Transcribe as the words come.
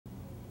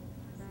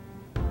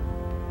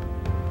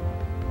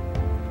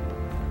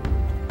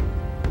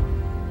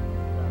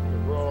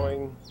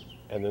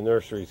and the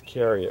nurseries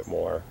carry it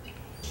more.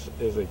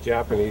 This is a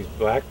Japanese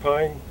black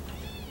pine,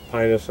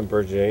 Pinus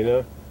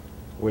imbergiana,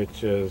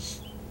 which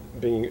has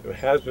been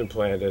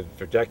planted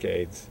for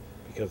decades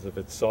because of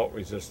its salt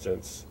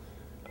resistance.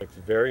 It's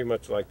very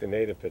much like the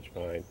native pitch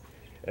pine,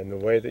 and the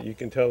way that you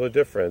can tell the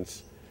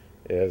difference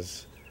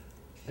is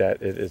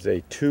that it is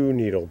a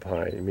two-needle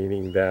pine,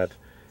 meaning that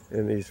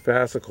in these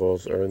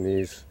fascicles, or in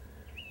these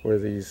where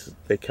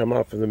they come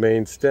off of the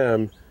main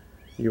stem,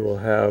 you will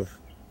have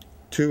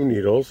two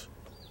needles,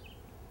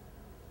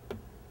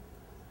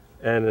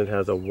 and it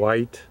has a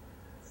white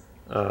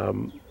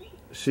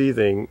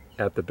sheathing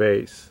at the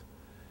base.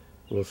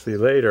 We'll see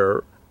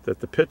later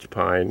that the pitch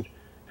pine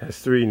has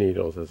three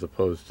needles as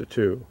opposed to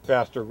two.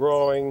 Faster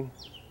growing,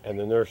 and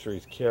the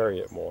nurseries carry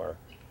it more.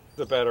 It's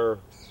a better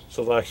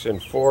selection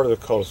for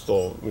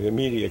the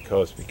immediate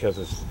coast, because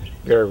it's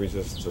very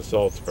resistant to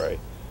salt spray.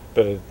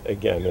 But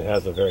again, it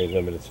has a very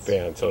limited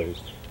span, so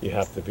you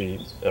have to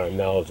be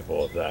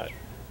knowledgeable of that.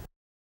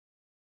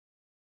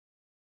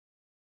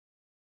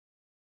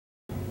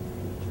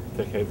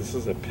 Okay, this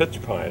is a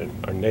pitch pine,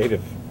 our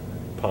native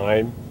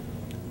pine,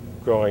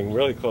 growing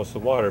really close to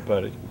water,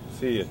 but you can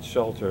see it's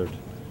sheltered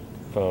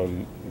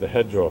from the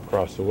hedgerow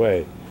across the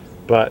way.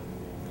 But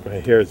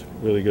right here is a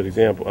really good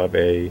example of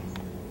a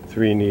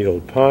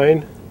three-needled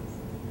pine.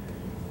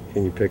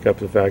 Can you pick up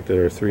the fact that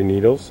there are three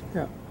needles?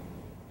 Yeah.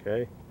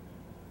 Okay.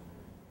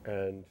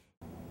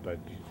 But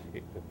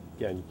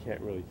again, you can't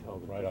really tell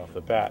right off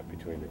the bat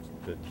between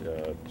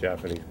the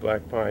Japanese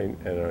black pine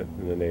and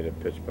the native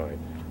pitch pine.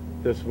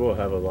 This will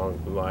have a long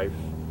life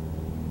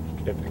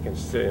if it can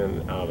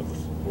stand out of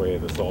the way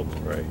of the salt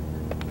spray.